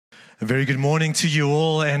A very good morning to you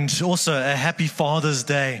all, and also a happy Father's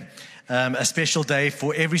Day, a special day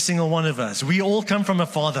for every single one of us. We all come from a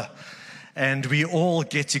father, and we all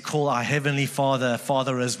get to call our Heavenly Father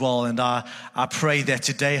Father as well. And I pray that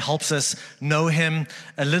today helps us know Him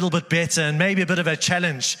a little bit better, and maybe a bit of a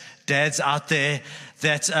challenge, dads out there,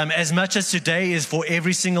 that as much as today is for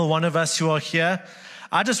every single one of us who are here,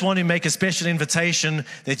 I just want to make a special invitation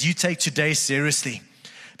that you take today seriously.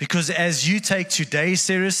 Because as you take today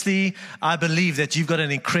seriously, I believe that you've got an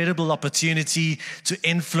incredible opportunity to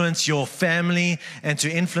influence your family and to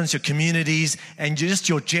influence your communities and just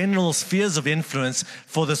your general spheres of influence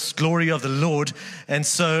for the glory of the Lord. And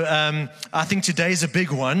so I think today's a big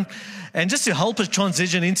one. And just to help us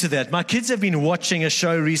transition into that, my kids have been watching a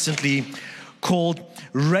show recently called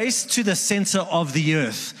Race to the Center of the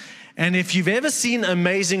Earth. And if you've ever seen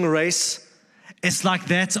Amazing Race, it's like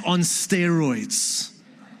that on steroids.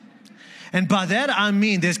 And by that, I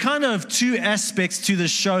mean, there's kind of two aspects to the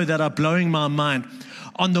show that are blowing my mind.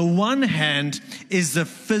 On the one hand is the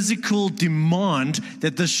physical demand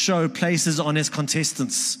that this show places on its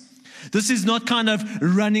contestants. This is not kind of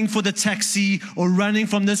running for the taxi or running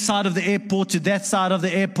from this side of the airport to that side of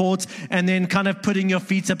the airport and then kind of putting your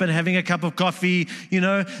feet up and having a cup of coffee. You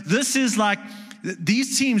know, this is like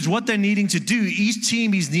these teams, what they're needing to do, each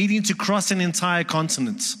team is needing to cross an entire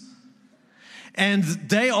continent. And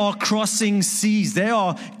they are crossing seas. They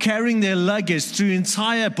are carrying their luggage through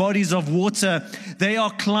entire bodies of water. They are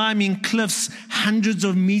climbing cliffs hundreds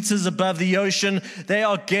of meters above the ocean. They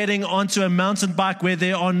are getting onto a mountain bike where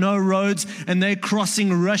there are no roads, and they're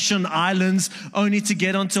crossing Russian islands only to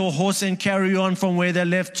get onto a horse and carry on from where they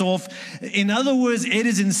left off. In other words, it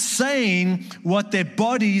is insane what their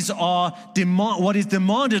bodies are, what is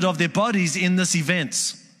demanded of their bodies in this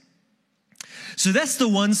event. So that's the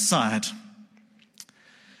one side.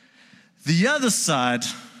 The other side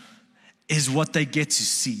is what they get to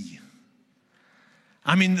see.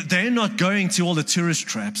 I mean, they're not going to all the tourist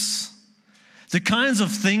traps. The kinds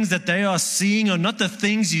of things that they are seeing are not the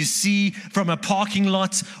things you see from a parking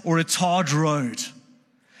lot or a tarred road.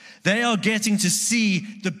 They are getting to see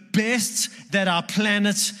the best that our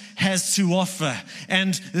planet has to offer.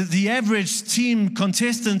 And the average team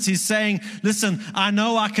contestant is saying, listen, I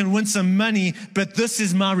know I can win some money, but this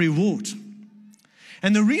is my reward.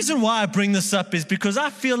 And the reason why I bring this up is because I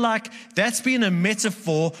feel like that's been a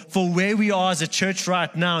metaphor for where we are as a church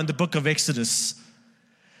right now in the book of Exodus.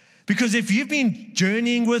 Because if you've been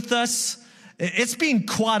journeying with us, it's been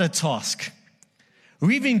quite a task.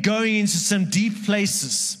 We've been going into some deep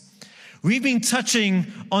places. We've been touching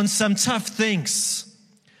on some tough things.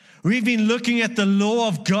 We've been looking at the law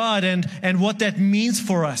of God and what that means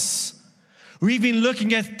for us. We've been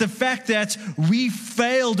looking at the fact that we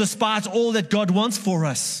fail despite all that God wants for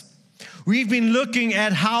us. We've been looking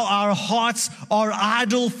at how our hearts are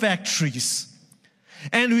idol factories.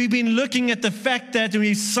 And we've been looking at the fact that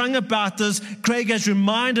we've sung about this, Craig has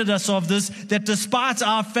reminded us of this, that despite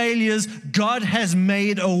our failures, God has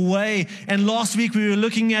made a way. And last week we were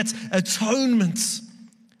looking at atonement.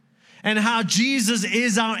 And how Jesus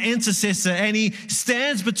is our intercessor and He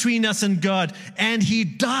stands between us and God and He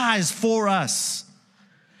dies for us.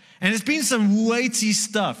 And it's been some weighty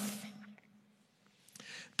stuff.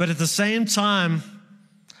 But at the same time,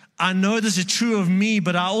 I know this is true of me,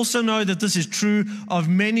 but I also know that this is true of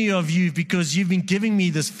many of you because you've been giving me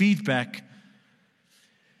this feedback.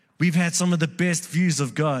 We've had some of the best views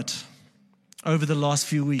of God over the last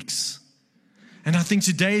few weeks. And I think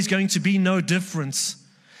today is going to be no difference.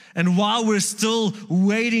 And while we're still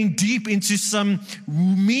wading deep into some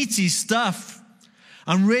meaty stuff,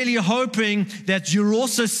 I'm really hoping that you're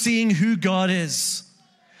also seeing who God is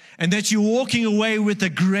and that you're walking away with a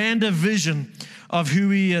grander vision of who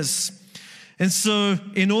He is. And so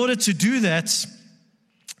in order to do that,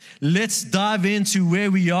 let's dive into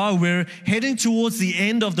where we are. We're heading towards the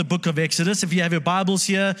end of the book of Exodus. If you have your Bibles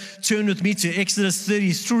here, turn with me to Exodus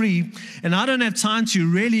 33. And I don't have time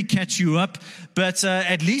to really catch you up, but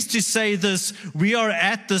at least to say this, we are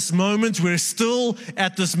at this moment, we're still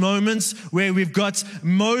at this moment where we've got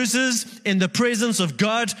Moses in the presence of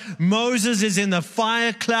God. Moses is in the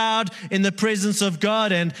fire cloud in the presence of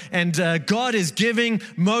God, and God is giving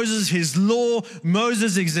Moses His law.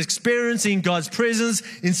 Moses is experiencing God's presence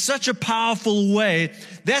in such a powerful way.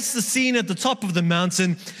 That's the scene at the top of the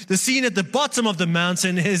mountain. The scene at the bottom of the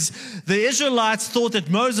mountain is the Israelites thought that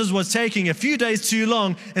Moses was taking a few days too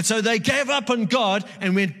long, and so they gave up on God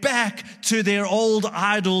and went back to their old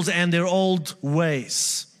idols and their old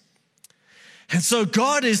ways. And so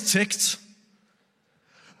God is ticked.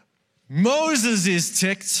 Moses is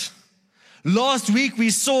ticked. Last week we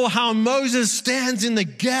saw how Moses stands in the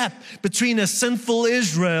gap between a sinful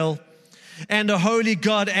Israel and a holy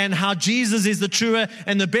God, and how Jesus is the truer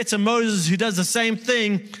and the better Moses who does the same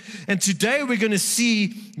thing. And today we're going to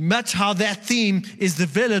see much how that theme is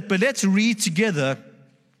developed. But let's read together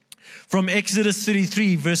from Exodus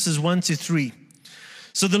 33, verses 1 to 3.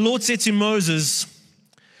 So the Lord said to Moses,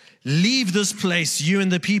 "Leave this place, you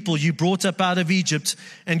and the people you brought up out of Egypt,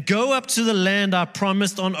 and go up to the land I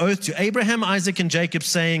promised on oath to Abraham, Isaac, and Jacob,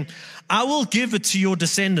 saying, I will give it to your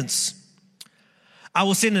descendants. I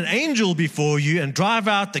will send an angel before you and drive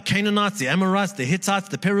out the Canaanites, the Amorites, the Hittites,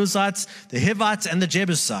 the Perizzites, the Hivites, and the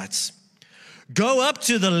Jebusites. Go up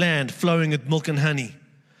to the land flowing with milk and honey,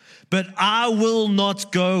 but I will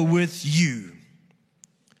not go with you,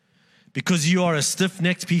 because you are a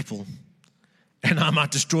stiff-necked people, and I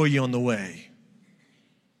might destroy you on the way."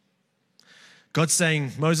 God's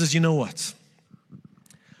saying, Moses, you know what?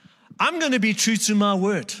 I'm going to be true to my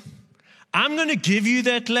word. I'm going to give you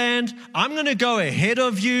that land. I'm going to go ahead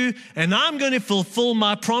of you, and I'm going to fulfill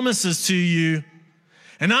my promises to you.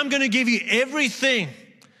 And I'm going to give you everything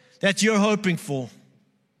that you're hoping for,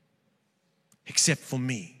 except for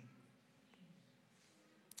me.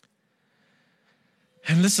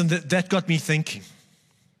 And listen, that got me thinking.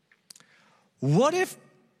 What if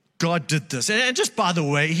God did this? And just by the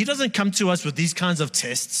way, He doesn't come to us with these kinds of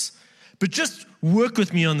tests, but just work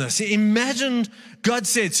with me on this. Imagine God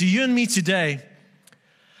said to you and me today,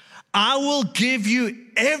 I will give you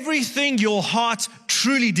everything your heart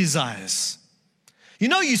truly desires. You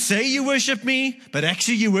know, you say you worship me, but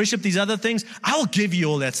actually you worship these other things. I will give you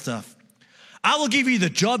all that stuff. I will give you the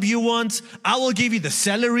job you want. I will give you the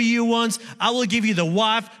salary you want. I will give you the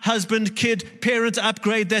wife, husband, kid, parent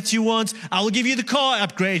upgrade that you want. I will give you the car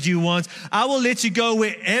upgrade you want. I will let you go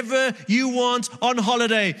wherever you want on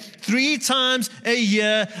holiday 3 times a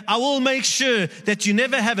year. I will make sure that you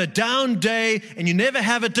never have a down day and you never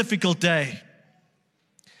have a difficult day.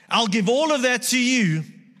 I'll give all of that to you,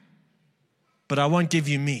 but I won't give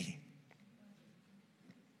you me.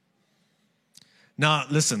 Now,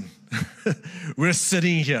 listen. We're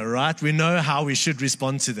sitting here, right? We know how we should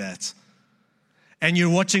respond to that. And you're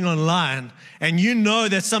watching online, and you know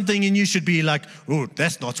that something in you should be like, oh,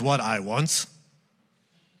 that's not what I want.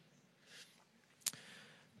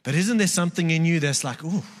 But isn't there something in you that's like,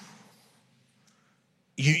 oh,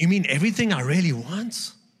 you mean everything I really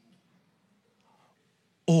want?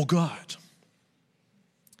 Or God?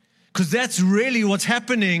 Because that's really what's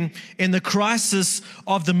happening in the crisis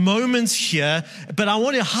of the moments here. But I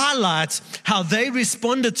want to highlight how they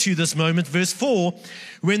responded to this moment. Verse 4,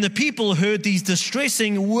 when the people heard these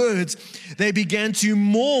distressing words, they began to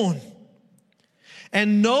mourn.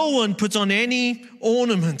 And no one put on any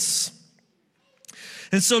ornaments.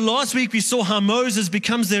 And so last week we saw how Moses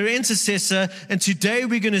becomes their intercessor, and today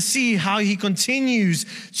we're going to see how he continues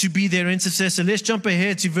to be their intercessor. Let's jump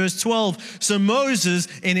ahead to verse 12. So Moses,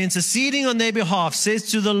 in interceding on their behalf,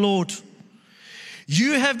 says to the Lord,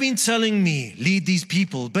 "You have been telling me, lead these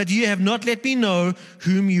people, but you have not let me know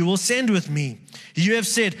whom you will send with me. You have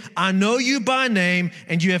said, I know you by name,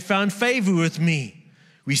 and you have found favor with me."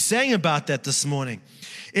 We sang about that this morning.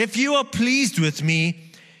 "If you are pleased with me,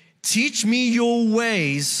 teach me your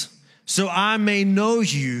ways so I may know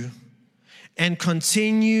you and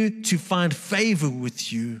continue to find favor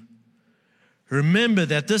with you. Remember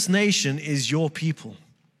that this nation is your people."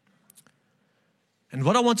 And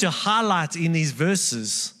what I want to highlight in these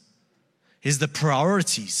verses is the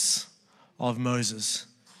priorities of Moses.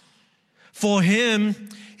 For him,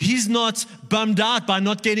 he's not bummed out by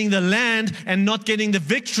not getting the land and not getting the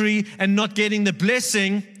victory and not getting the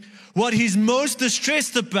blessing. What he's most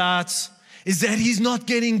distressed about is that he's not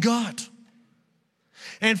getting God.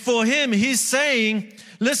 And for him, he's saying,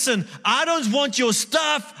 listen, I don't want your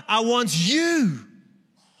stuff, I want you.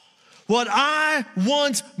 What I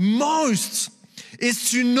want most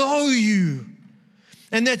is to know you,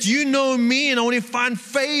 and that you know me, and I want to find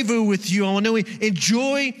favor with you. I want to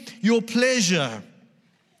enjoy your pleasure,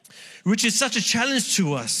 which is such a challenge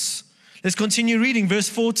to us. Let's continue reading verse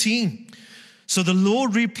 14. So the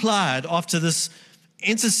Lord replied, after this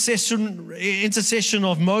intercession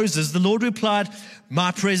of Moses, the Lord replied,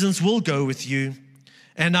 "My presence will go with you,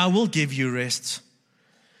 and I will give you rest."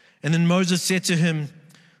 And then Moses said to him,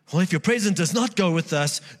 "Well, if your presence does not go with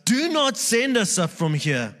us, do not send us up from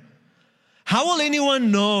here. How will anyone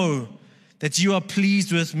know that you are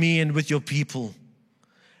pleased with me and with your people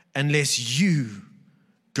unless you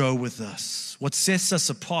go with us?" What sets us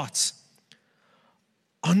apart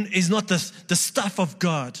is not the stuff of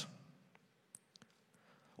God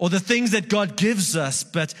or the things that God gives us,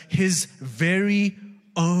 but His very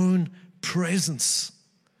own presence.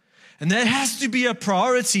 And that has to be a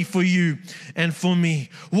priority for you and for me.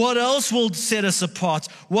 What else will set us apart?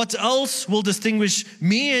 What else will distinguish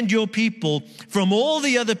me and your people from all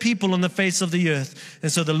the other people on the face of the earth?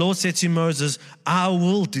 And so the Lord said to Moses, I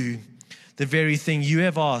will do the very thing you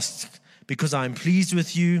have asked, because I am pleased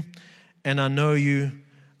with you and I know you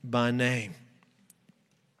by name.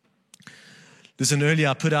 Listen, earlier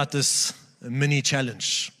I put out this mini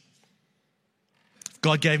challenge.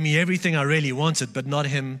 God gave me everything I really wanted, but not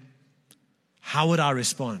Him. How would I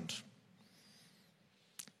respond?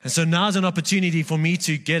 And so now's an opportunity for me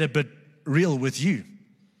to get a bit real with you.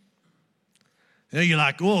 You know, you're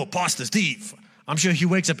like, oh, Pastor Steve, I'm sure he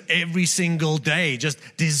wakes up every single day just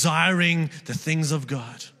desiring the things of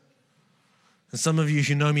God. And some of you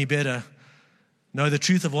who know me better know the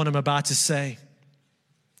truth of what I'm about to say.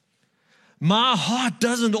 My heart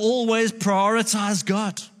doesn't always prioritize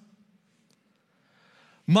God.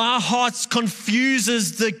 My heart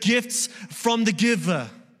confuses the gifts from the giver.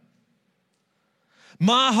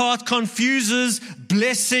 My heart confuses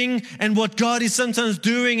blessing and what God is sometimes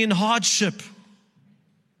doing in hardship.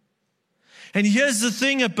 And here's the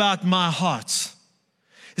thing about my heart,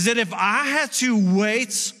 is that if I had to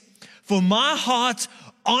wait for my heart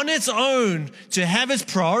on its own to have its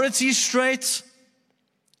priorities straight,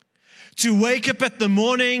 to wake up at the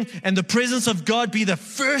morning and the presence of God be the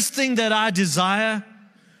first thing that I desire,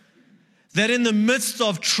 that in the midst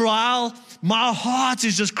of trial, my heart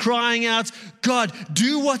is just crying out, God,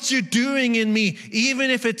 do what you're doing in me, even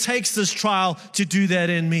if it takes this trial to do that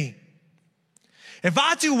in me. If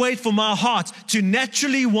I do wait for my heart to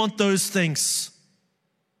naturally want those things,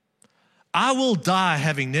 I will die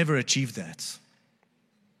having never achieved that.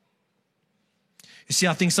 You see,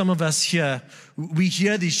 I think some of us here, we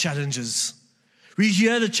hear these challenges. We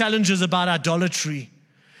hear the challenges about idolatry.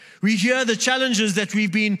 We hear the challenges that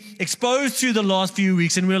we've been exposed to the last few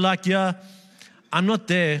weeks, and we're like, yeah, I'm not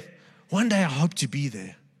there. One day I hope to be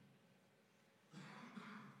there.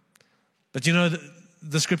 But you know,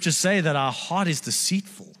 the scriptures say that our heart is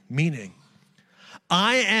deceitful, meaning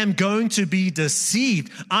I am going to be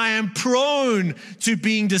deceived. I am prone to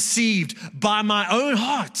being deceived by my own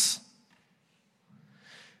heart.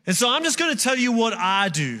 And so I'm just going to tell you what I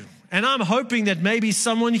do, and I'm hoping that maybe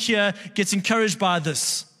someone here gets encouraged by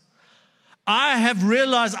this. I have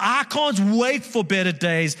realized I can't wait for better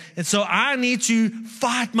days, and so I need to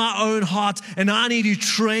fight my own heart, and I need to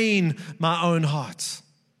train my own heart.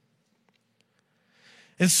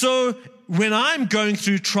 And so when I'm going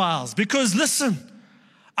through trials, because listen,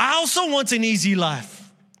 I also want an easy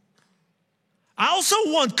life. I also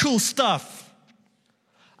want cool stuff.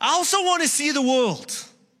 I also want to see the world.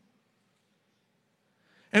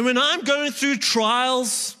 And when I'm going through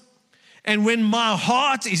trials, and when my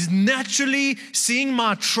heart is naturally seeing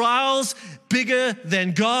my trials bigger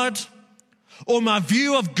than God, or my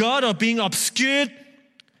view of God are being obscured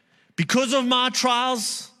because of my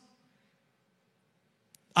trials,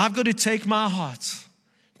 I've got to take my heart,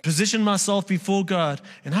 position myself before God,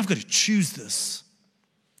 and I've got to choose this.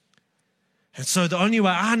 And so the only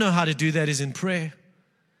way I know how to do that is in prayer.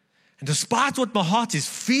 And despite what my heart is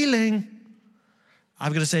feeling,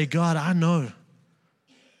 I've got to say, God, I know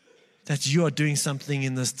that you are doing something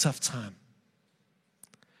in this tough time.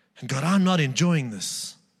 And God, I'm not enjoying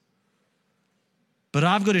this. But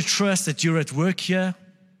I've got to trust that you're at work here.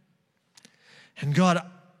 And God,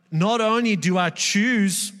 not only do I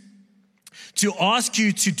choose to ask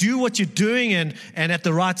you to do what you're doing and at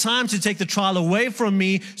the right time to take the trial away from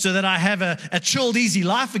me so that I have a chilled, easy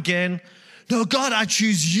life again. No, God, I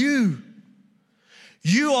choose you.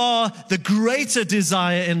 You are the greater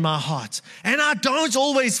desire in my heart. And I don't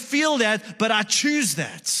always feel that, but I choose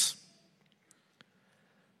that.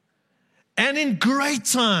 And in great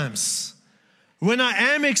times, when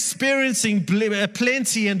I am experiencing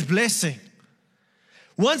plenty and blessing,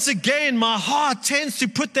 once again, my heart tends to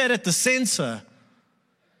put that at the center.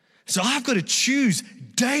 So I've got to choose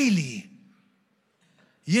daily.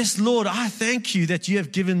 Yes, Lord, I thank you that you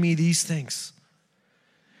have given me these things.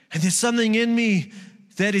 And there's something in me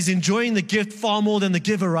that is enjoying the gift far more than the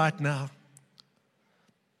giver right now.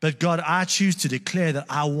 But God, I choose to declare that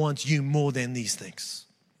I want you more than these things.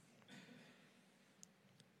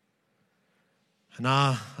 And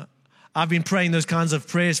I've been praying those kinds of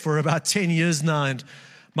prayers for about 10 years now, and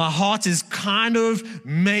my heart is kind of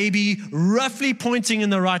maybe roughly pointing in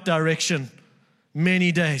the right direction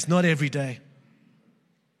many days, not every day.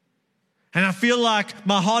 And I feel like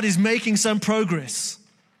my heart is making some progress.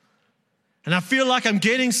 And I feel like I'm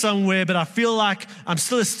getting somewhere, but I feel like I'm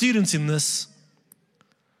still a student in this.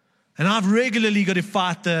 And I've regularly got to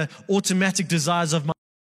fight the automatic desires of my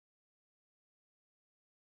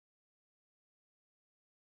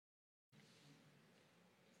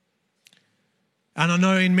And I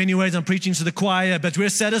know in many ways I'm preaching to the choir, but we're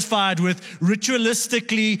satisfied with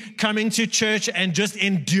ritualistically coming to church and just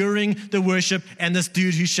enduring the worship and this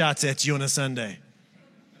dude who shouts at you on a Sunday.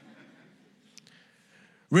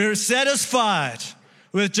 We're satisfied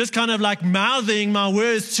with just kind of like mouthing my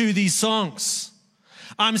words to these songs.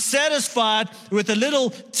 I'm satisfied with a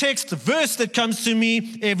little text verse that comes to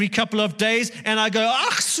me every couple of days, and I go,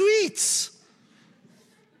 "Ah, sweet."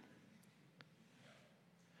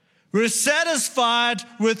 We're satisfied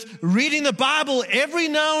with reading the Bible every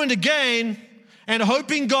now and again and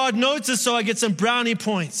hoping God notices so I get some brownie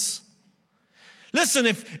points. Listen,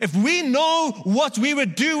 if we know what we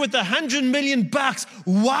would do with $100 million,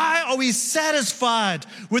 why are we satisfied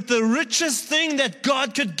with the richest thing that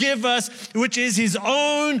God could give us, which is His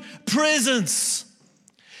own presence?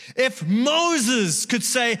 If Moses could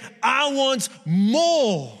say, "I want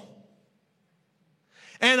more,"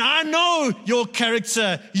 and I know your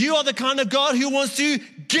character, you are the kind of God who wants to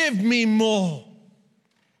give me more.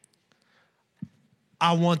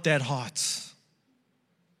 I want that heart.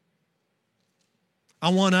 I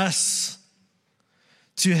want us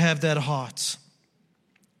to have that heart.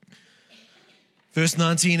 Verse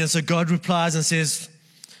 19, and so God replies and says,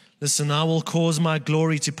 "Listen, I will cause my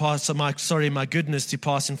glory to pass, my goodness to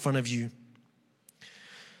pass in front of you.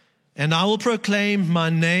 And I will proclaim my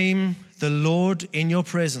name, the Lord, in your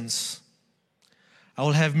presence. I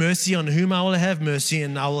will have mercy on whom I will have mercy,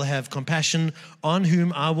 and I will have compassion on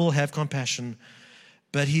whom I will have compassion."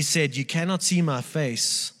 But he said, "You cannot see my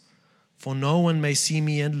face, for no one may see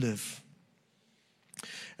me and live."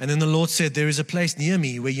 And then the Lord said, "There is a place near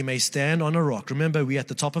me where you may stand on a rock." Remember, we're at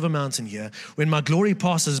the top of a mountain here. "When my glory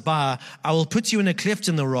passes by, I will put you in a cleft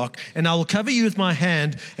in the rock, and I will cover you with my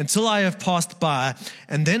hand until I have passed by.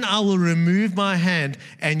 And then I will remove my hand,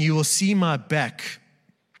 and you will see my back,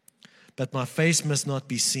 but my face must not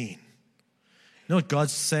be seen." You know what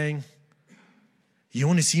God's saying? You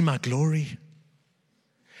want to see my glory?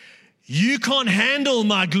 You can't handle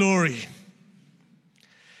my glory.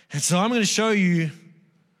 And so I'm going to show you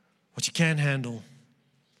what you can handle.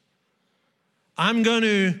 I'm going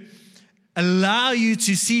to allow you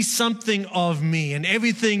to see something of me, and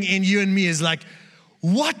everything in you and me is like,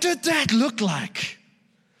 what did that look like?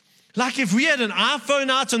 Like if we had an iPhone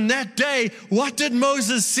out on that day, what did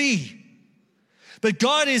Moses see? But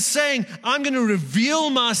God is saying, I'm going to reveal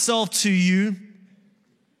myself to you.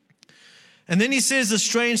 And then he says a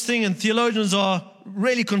strange thing, and theologians are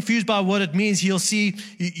really confused by what it means. You'll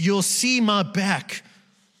see my back.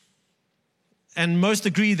 And most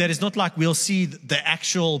agree that it's not like we'll see the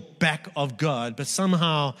actual back of God, but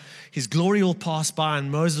somehow His glory will pass by and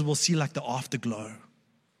Moses will see like the afterglow.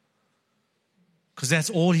 Because that's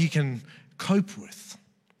all he can cope with.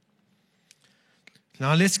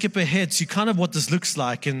 Now let's skip ahead to kind of what this looks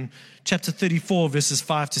like in chapter 34, verses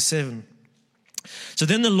 5 to 7. So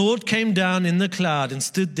then the Lord came down in the cloud and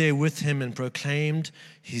stood there with him and proclaimed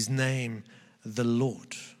His name, the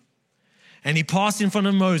Lord. And he passed in front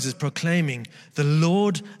of Moses, proclaiming, the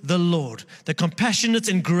Lord, the compassionate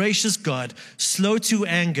and gracious God, slow to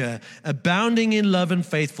anger, abounding in love and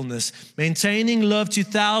faithfulness, maintaining love to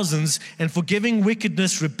thousands, and forgiving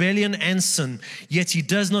wickedness, rebellion, and sin. Yet he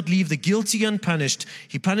does not leave the guilty unpunished.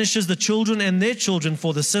 He punishes the children and their children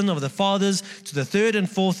for the sin of the fathers to the third and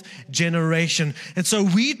fourth generation. And so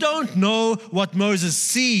we don't know what Moses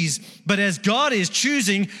sees, but as God is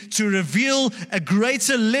choosing to reveal a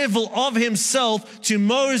greater level of himself to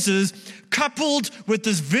Moses, coupled with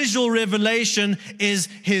this visual revelation is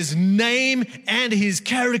his name and his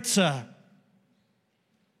character.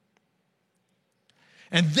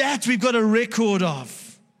 And that we've got a record of.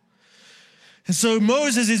 And so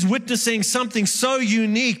Moses is witnessing something so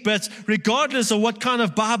unique, but regardless of what kind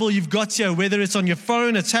of Bible you've got here, whether it's on your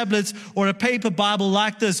phone, a tablet, or a paper Bible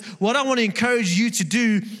like this, what I want to encourage you to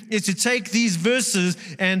do is to take these verses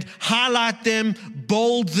and highlight them,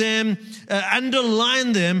 bold them,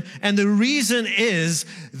 underline them. And the reason is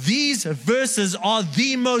these verses are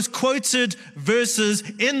the most quoted verses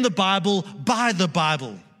in the Bible by the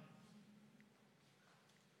Bible.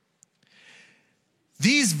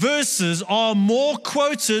 These verses are more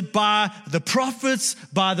quoted by the prophets,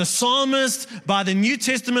 by the psalmists, by the New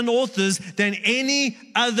Testament authors than any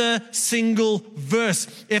other single verse.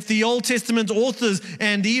 If the Old Testament authors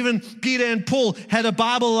and even Peter and Paul had a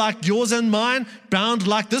Bible like yours and mine, bound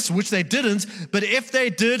like this, which they didn't, but if they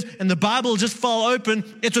did and the Bible just fell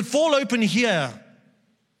open, it would fall open here.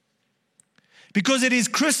 Because it is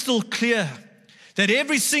crystal clear that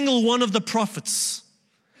every single one of the prophets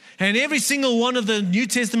And every single one of the New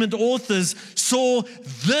Testament authors saw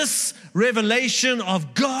this revelation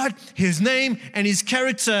of God, His name, and His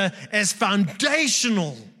character as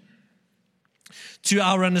foundational to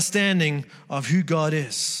our understanding of who God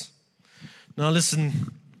is. Now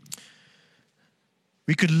listen,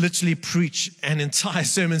 we could literally preach an entire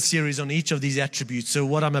sermon series on each of these attributes. So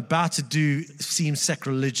what I'm about to do seems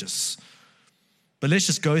sacrilegious. But let's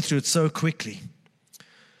just go through it so quickly.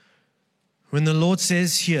 When the Lord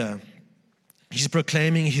says here, He's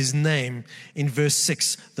proclaiming His name in verse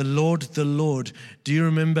 6, the Lord, do you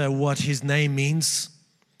remember what His name means?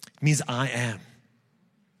 It means I am.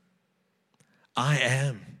 I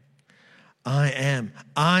am. I am.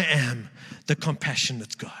 I am the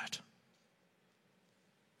compassionate God.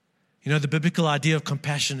 You know, the biblical idea of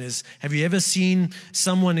compassion is, have you ever seen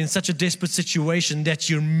someone in such a desperate situation that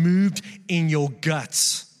you're moved in your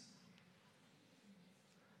guts?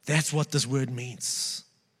 That's what this word means.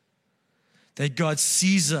 That God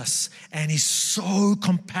sees us and He's so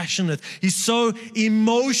compassionate. He's so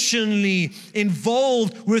emotionally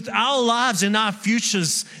involved with our lives and our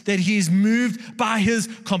futures that He is moved by His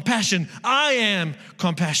compassion. I am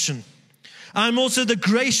compassion. I'm also the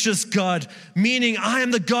gracious God, meaning I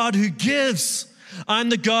am the God who gives. I'm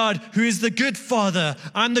the God who is the good Father.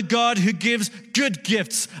 I'm the God who gives good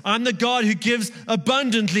gifts. I'm the God who gives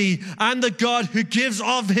abundantly. I'm the God who gives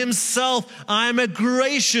of Himself. I'm a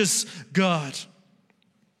gracious God.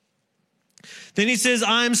 Then He says,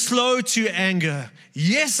 I'm slow to anger.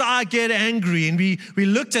 Yes, I get angry. And we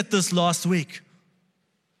looked at this last week.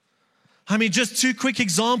 I mean, just two quick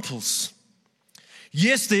examples.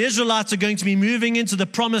 Yes, the Israelites are going to be moving into the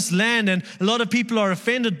promised land, and a lot of people are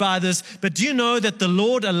offended by this. But do you know that the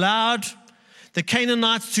Lord allowed the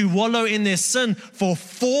Canaanites to wallow in their sin for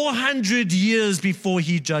 400 years before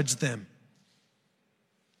He judged them?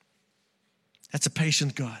 That's a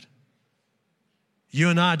patient God. You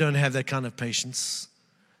and I don't have that kind of patience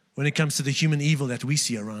when it comes to the human evil that we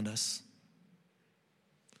see around us.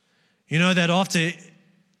 You know that after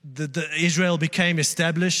the Israel became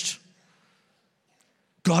established,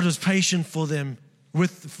 God was patient for them,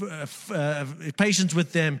 patient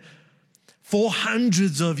with them for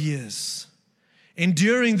hundreds of years,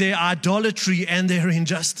 enduring their idolatry and their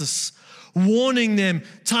injustice, warning them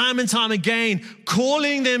time and time again,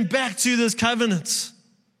 calling them back to this covenant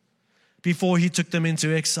before He took them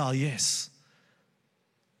into exile. Yes,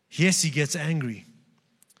 He gets angry,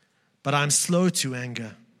 but I'm slow to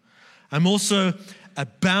anger. I'm also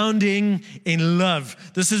abounding in love.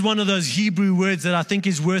 This is one of those Hebrew words that I think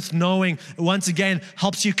is worth knowing. Once again,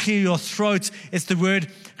 helps you clear your throat. It's the word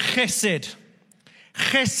chesed.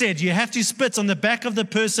 Chesed. You have to spit on the back of the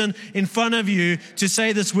person in front of you to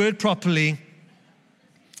say this word properly.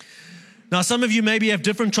 Now, some of you maybe have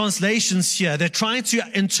different translations here. They're trying to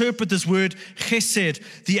interpret this word chesed.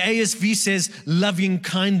 The ASV says loving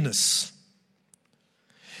kindness.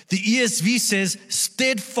 The ESV says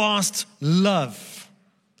steadfast love.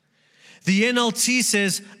 The NLT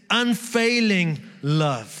says unfailing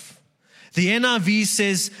love. The NIV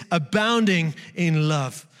says abounding in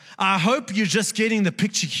love. I hope you're just getting the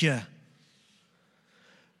picture here.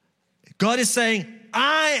 God is saying,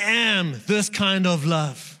 I am this kind of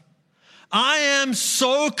love. I am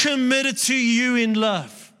so committed to you in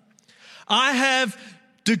love. I have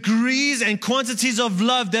degrees and quantities of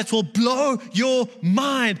love that will blow your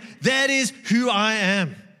mind. That is who I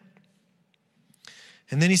am.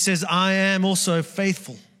 And then He says, I am also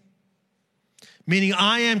faithful. Meaning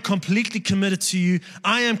I am completely committed to you.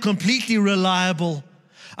 I am completely reliable.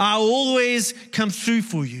 I always come through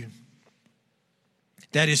for you.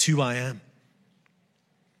 That is who I am.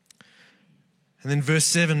 And then verse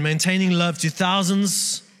 7, maintaining love to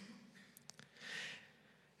thousands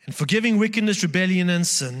and forgiving wickedness, rebellion, and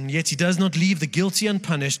sin, yet He does not leave the guilty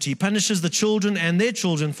unpunished. He punishes the children and their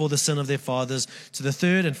children for the sin of their fathers to the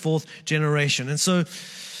third and fourth generation. And so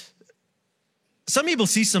some people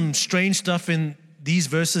see some strange stuff in these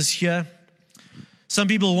verses here. Some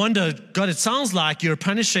people wonder, God, it sounds like you're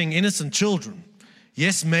punishing innocent children.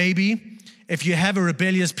 Yes, maybe. If you have a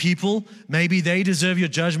rebellious people, maybe they deserve your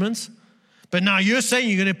judgment. But now you're saying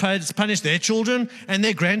you're going to punish their children and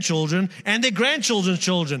their grandchildren and their grandchildren's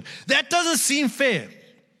children. That doesn't seem fair.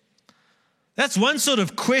 That's one sort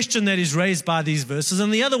of question that is raised by these verses.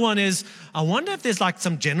 And the other one is, I wonder if there's like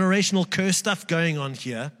some generational curse stuff going on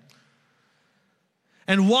here.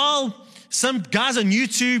 And while some guys on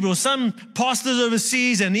YouTube or some pastors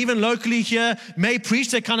overseas and even locally here may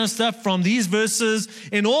preach that kind of stuff from these verses,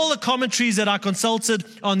 in all the commentaries that I consulted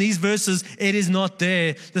on these verses, it is not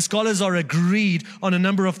there. The scholars are agreed on a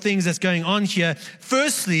number of things that's going on here.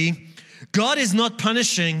 Firstly, God is not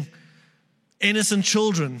punishing innocent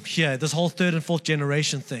children here, this whole third and fourth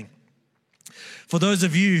generation thing. For those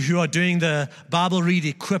of you who are doing the Bible Read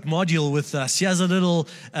Equip module with us, here's a little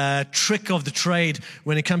trick of the trade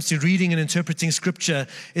when it comes to reading and interpreting Scripture,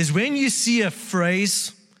 is when you see a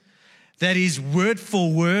phrase that is word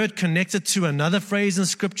for word connected to another phrase in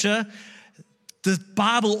Scripture, the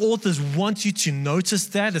Bible authors want you to notice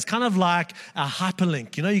that. It's kind of like a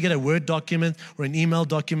hyperlink. You know, you get a Word document or an email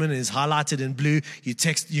document and it's highlighted in blue.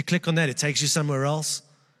 You click on that, it takes you somewhere else.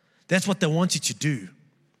 That's what they want you to do,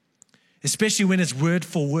 especially when it's word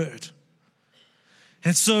for word.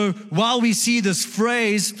 And so while we see this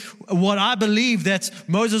phrase, what I believe that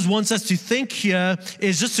Moses wants us to think here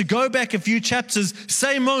is just to go back a few chapters,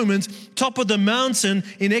 same moment, top of the mountain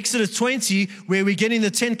in Exodus 20, where we're getting the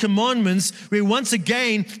 10 Commandments, where once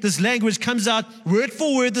again, this language comes out word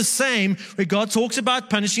for word the same, where God talks about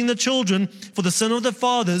punishing the children for the sin of the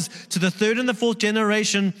fathers to the third and the fourth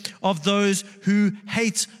generation of those who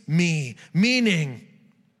hate me. Meaning,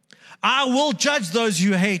 I will judge those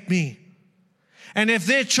who hate me. And if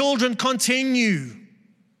their children continue,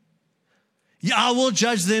 I will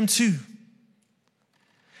judge them too.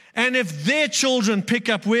 And if their children pick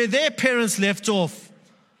up where their parents left off,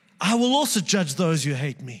 I will also judge those who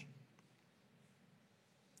hate me.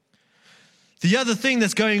 The other thing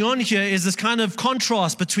that's going on here is this kind of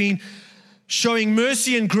contrast between showing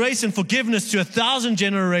mercy and grace and forgiveness to 1,000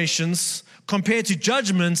 generations compared to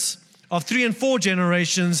judgments of 3 and 4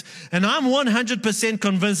 generations. And I'm 100%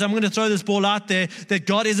 convinced, I'm going to throw this ball out there, that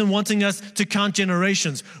God isn't wanting us to count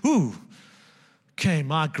generations. Okay,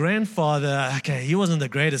 my grandfather, he wasn't the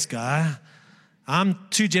greatest guy. I'm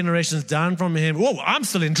 2 generations down from him. Whoa, I'm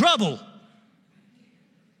still in trouble.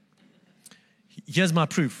 Here's my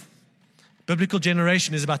proof. Biblical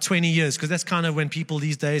generation is about 20 years, because that's kind of when people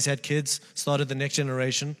these days had kids, started the next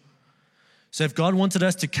generation. So if God wanted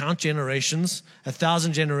us to count generations,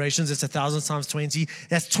 1,000 generations, it's 1,000 times 20,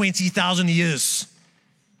 that's 20,000 years.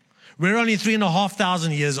 We're only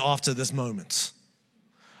 3,500 years after this moment.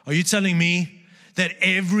 Are you telling me that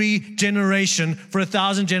every generation for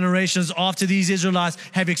 1,000 generations after these Israelites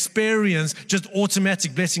have experienced just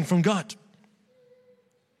automatic blessing from God?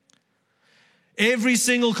 Every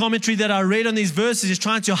single commentary that I read on these verses is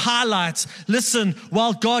trying to highlight, listen,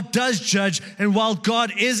 while God does judge, and while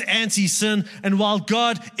God is anti-sin, and while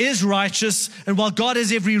God is righteous, and while God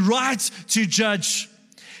has every right to judge,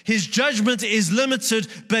 His judgment is limited,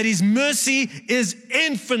 but His mercy is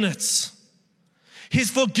infinite. His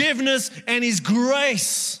forgiveness and His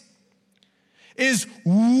grace is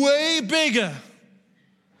way bigger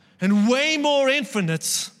and way more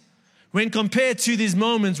infinite when compared to these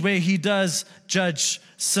moments where He does judge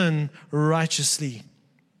sin righteously.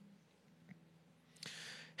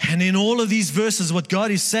 And in all of these verses, what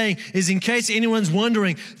God is saying is, in case anyone's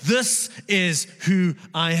wondering, this is who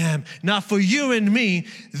I am. Now, for you and me,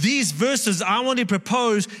 these verses I want to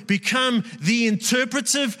propose become the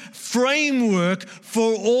interpretive framework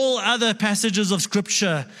for all other passages of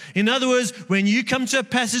Scripture. In other words, when you come to a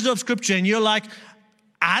passage of Scripture and you're like,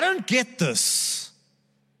 I don't get this,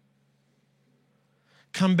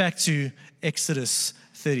 come back to Exodus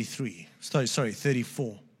 34.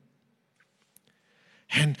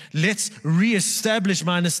 And let's reestablish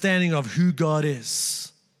my understanding of who God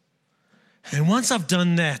is. And once I've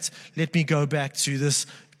done that, let me go back to this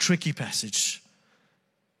tricky passage.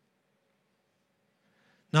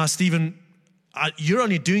 Now, Stephen, you're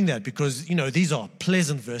only doing that because, these are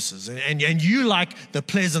pleasant verses. And you like the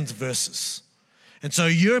pleasant verses. And so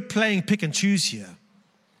you're playing pick and choose here.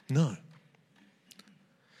 No.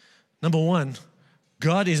 Number one,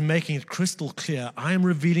 God is making it crystal clear. I am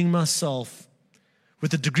revealing myself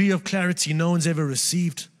with a degree of clarity no one's ever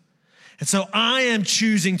received. And so I am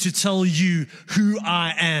choosing to tell you who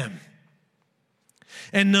I am.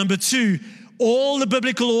 And number two, all the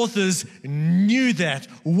biblical authors knew that.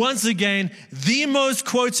 Once again, the most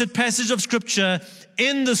quoted passage of Scripture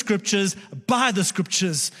in the Scriptures, by the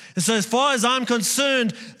Scriptures. And so as far as I'm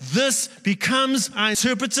concerned, this becomes our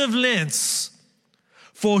interpretive lens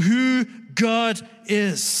for who God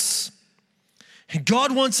is. And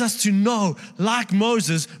God wants us to know, like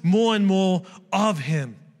Moses, more and more of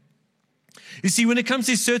Him. You see, when it comes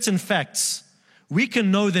to certain facts, we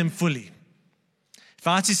can know them fully. If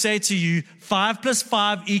I had to say to you, 5 +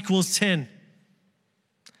 5 = 10,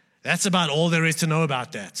 that's about all there is to know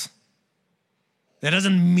about that. That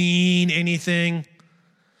doesn't mean anything.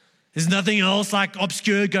 There's nothing else like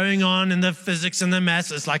obscure going on in the physics and the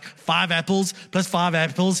maths. It's like 5 apples + 5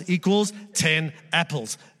 apples = 10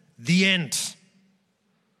 apples. The end.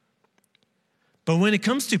 But when it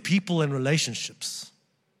comes to people and relationships,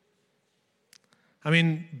 I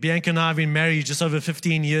mean, Bianca and I have been married just over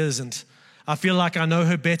 15 years, and I feel like I know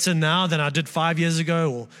her better now than I did 5 years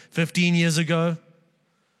ago or 15 years ago.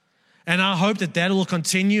 And I hope that will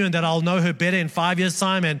continue and that I'll know her better in 5 years'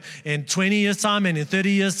 time and in 20 years' time and in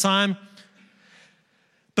 30 years' time.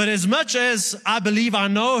 But as much as I believe I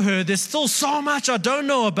know her, there's still so much I don't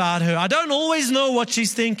know about her. I don't always know what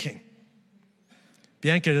she's thinking.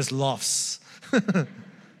 Bianca just laughs.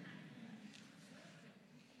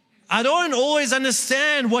 I don't always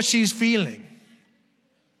understand what she's feeling.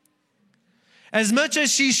 As much as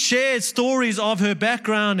she shared stories of her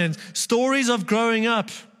background and stories of growing up,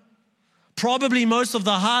 probably most of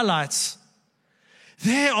the highlights,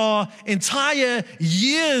 there are entire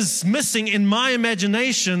years missing in my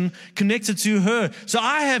imagination connected to her. So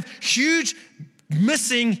I have huge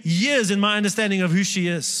missing years in my understanding of who she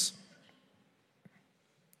is.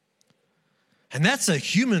 And that's a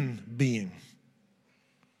human being.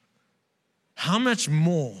 How much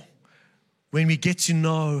more when we get to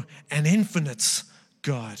know an infinite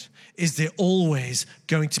God, is there always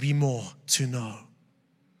going to be more to know?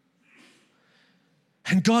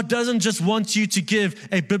 And God doesn't just want you to give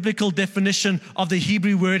a biblical definition of the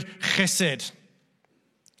Hebrew word chesed.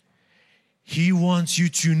 He wants you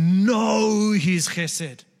to know His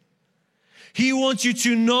chesed. He wants you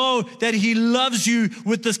to know that He loves you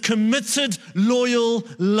with this committed, loyal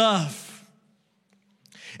love.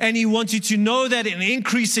 And He wants you to know that in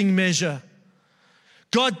increasing measure.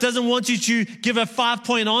 God doesn't want you to give a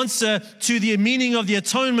 5-point answer to the meaning of the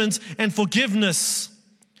atonement and forgiveness.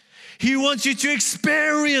 He wants you to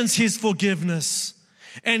experience His forgiveness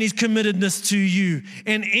and His committedness to you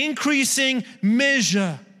in increasing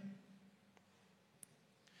measure.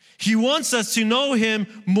 He wants us to know Him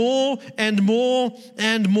more and more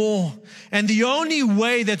and more. And the only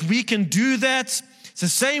way that we can do that, it's the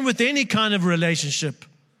same with any kind of relationship,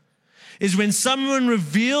 is when someone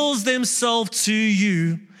reveals themselves to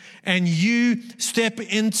you and you step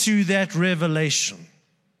into that revelation.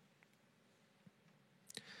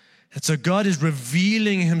 And so God is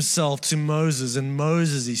revealing Himself to Moses, and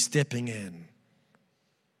Moses is stepping in.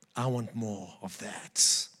 I want more of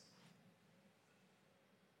that.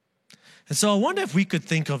 And so I wonder if we could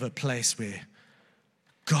think of a place where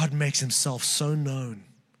God makes Himself so known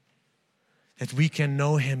that we can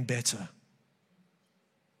know Him better.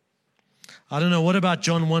 I don't know, what about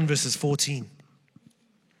John 1 verses 14?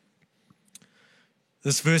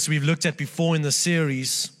 This verse we've looked at before in the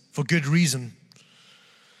series for good reason.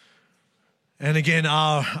 And again,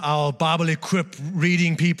 our Bible-equipped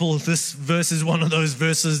reading people, this verse is one of those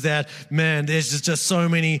verses that, man, there's just so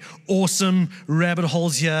many awesome rabbit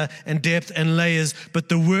holes here and depth and layers. But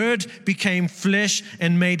the Word became flesh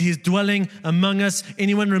and made His dwelling among us.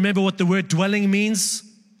 Anyone remember what the word dwelling means?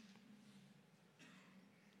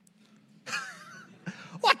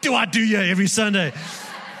 What do I do here every Sunday?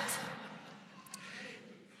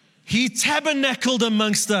 He tabernacled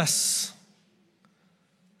amongst us.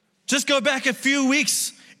 Just go back a few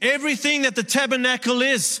weeks. Everything that the tabernacle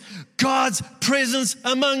is, God's presence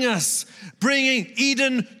among us, bringing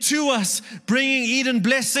Eden to us, bringing Eden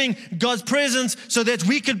blessing, God's presence so that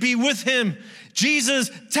we could be with Him. Jesus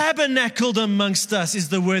tabernacled amongst us is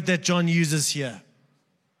the word that John uses here.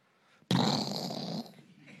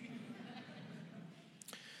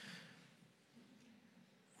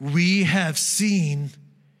 We have seen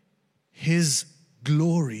His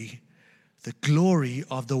glory, the glory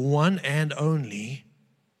of the one and only.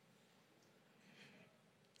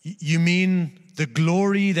 You mean the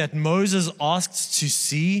glory that Moses asked to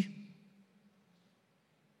see?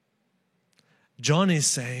 John is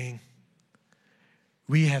saying,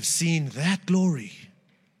 we have seen that glory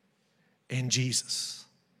in Jesus.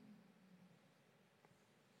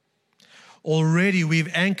 Already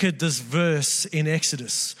we've anchored this verse in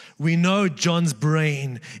Exodus. We know John's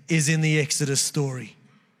brain is in the Exodus story.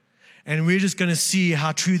 And we're just going to see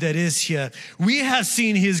how true that is here. We have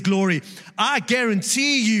seen His glory. I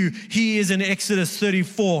guarantee you He is in Exodus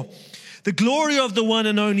 34. The glory of the one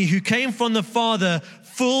and only who came from the Father,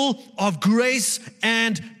 full of grace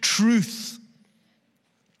and truth.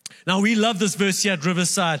 Now, we love this verse here at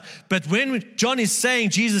Riverside, but when John is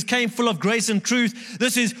saying Jesus came full of grace and truth,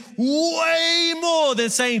 this is way more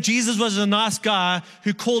than saying Jesus was a nice guy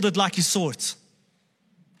who called it like he saw it.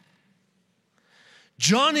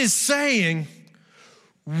 John is saying,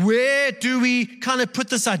 where do we kind of put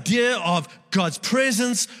this idea of God's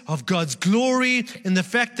presence, of God's glory, and the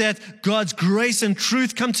fact that God's grace and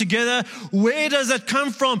truth come together? Where does it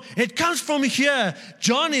come from? It comes from here.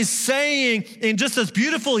 John is saying in just this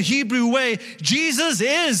beautiful Hebrew way, Jesus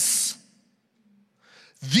is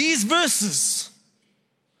these verses.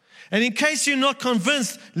 And in case you're not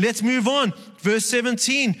convinced, let's move on. Verse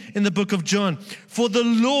 17 in the book of John. For the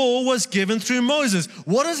law was given through Moses.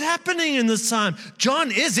 What is happening in this time?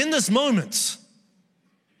 John is in this moment.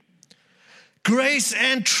 Grace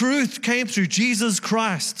and truth came through Jesus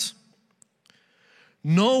Christ.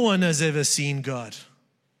 No one has ever seen God.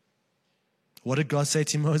 What did God say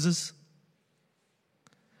to Moses?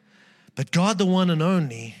 But God, the one and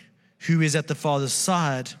only, who is at the Father's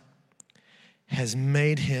side, has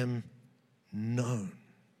made him known.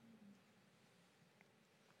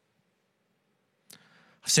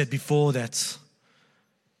 I said before that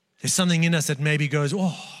there's something in us that maybe goes,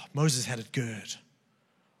 oh, Moses had it good.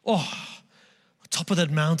 Oh, top of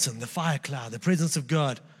that mountain, the fire cloud, the presence of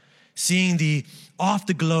God, seeing the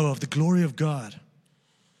afterglow of the glory of God.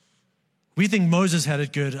 We think Moses had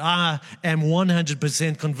it good. I am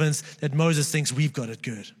 100% convinced that Moses thinks we've got it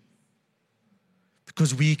good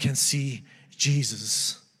because we can see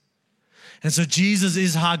Jesus. And so Jesus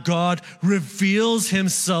is how God reveals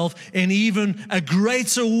himself in even a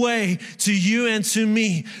greater way to you and to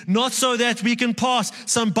me. Not so that we can pass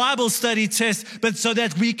some Bible study test, but so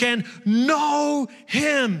that we can know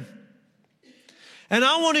him. And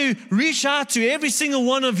I want to reach out to every single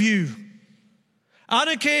one of you. I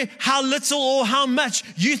don't care how little or how much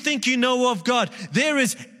you think you know of God. There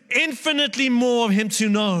is infinitely more of him to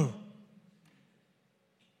know.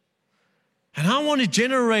 And I want to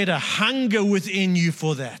generate a hunger within you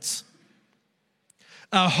for that.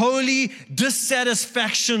 A holy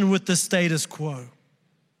dissatisfaction with the status quo.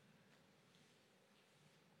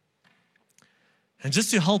 And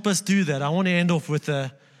just to help us do that, I want to end off with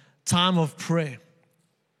a time of prayer.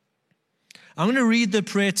 I'm going to read the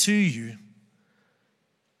prayer to you.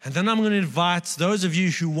 And then I'm going to invite those of you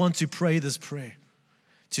who want to pray this prayer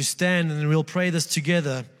to stand, and we'll pray this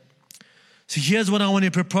together. So here's what I want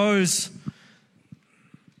to propose,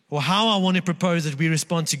 or how I want to propose that we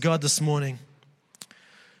respond to God this morning.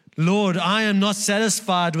 Lord, I am not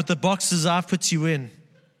satisfied with the boxes I've put you in.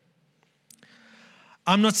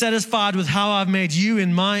 I'm not satisfied with how I've made you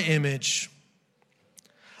in my image.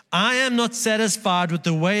 I am not satisfied with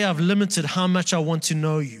the way I've limited how much I want to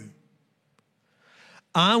know you.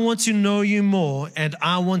 I want to know you more, and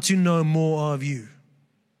I want to know more of you.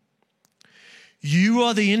 You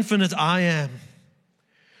are the infinite I am.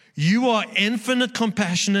 You are infinite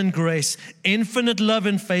compassion and grace, infinite love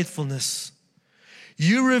and faithfulness.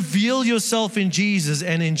 You reveal yourself in Jesus,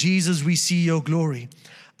 and in Jesus we see your glory.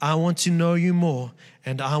 I want to know you more,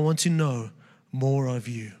 and I want to know more of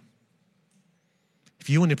you. If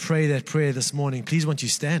you want to pray that prayer this morning, please won't you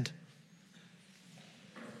stand?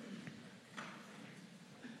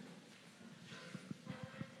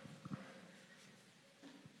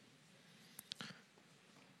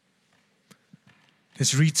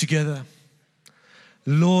 Let's read together.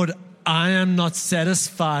 Lord, I am not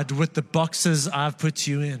satisfied with the boxes I've put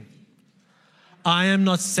you in. I am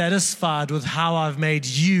not satisfied with how I've made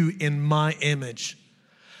you in my image.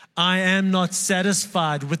 I am not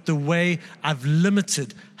satisfied with the way I've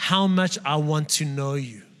limited how much I want to know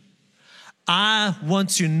you. I want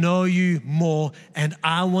to know you more, and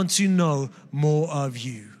I want to know more of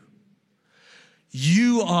you.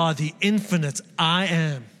 You are the infinite I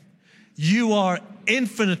am. You are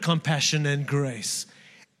infinite compassion and grace,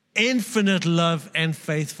 infinite love and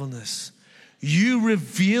faithfulness. You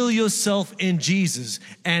reveal yourself in Jesus,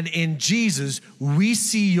 and in Jesus we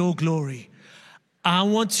see your glory. I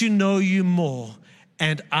want to know you more,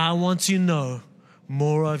 and I want to know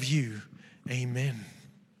more of you. Amen.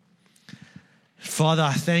 Father,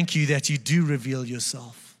 I thank you that you do reveal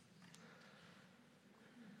yourself.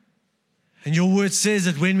 And your word says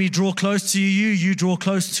that when we draw close to you, you draw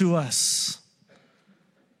close to us.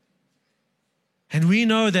 And we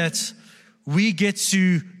know that we get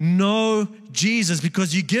to know Jesus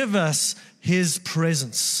because you give us his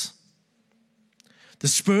presence. The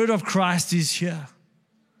Spirit of Christ is here.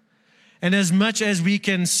 And as much as we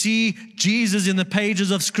can see Jesus in the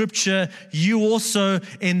pages of Scripture, you also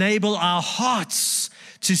enable our hearts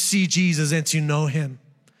to see Jesus and to know him.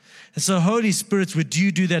 And so, Holy Spirit, would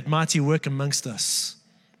you do that mighty work amongst us?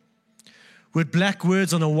 Would black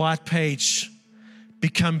words on a white page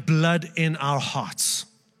become blood in our hearts?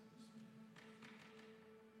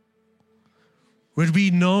 Would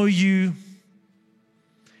we know you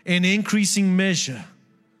in increasing measure?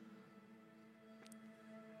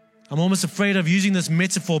 I'm almost afraid of using this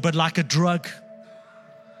metaphor, but like a drug.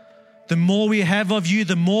 The more we have of you,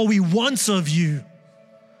 the more we want of you.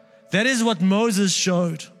 That is what Moses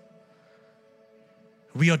showed.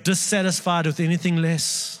 We are dissatisfied with anything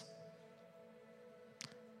less.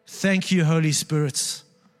 Thank you, Holy Spirit,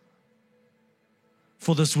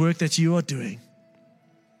 for this work that you are doing.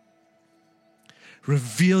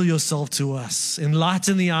 Reveal yourself to us.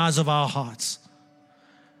 Enlighten the eyes of our hearts.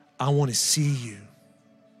 I want to see you.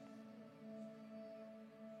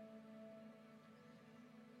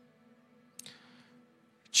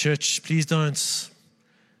 Church, please don't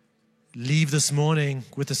leave this morning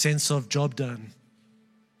with a sense of job done.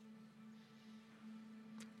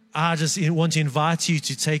 I just want to invite you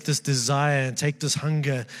to take this desire and take this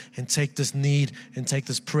hunger and take this need and take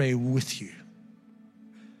this prayer with you.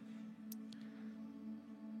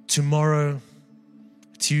 Tomorrow,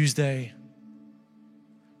 Tuesday,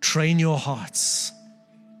 train your hearts.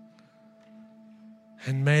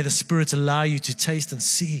 And may the Spirit allow you to taste and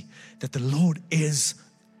see that the Lord is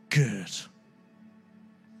good.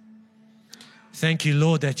 Thank you,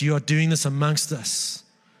 Lord, that you are doing this amongst us.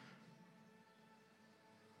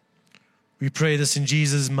 We pray this in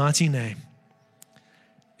Jesus' mighty name.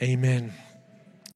 Amen.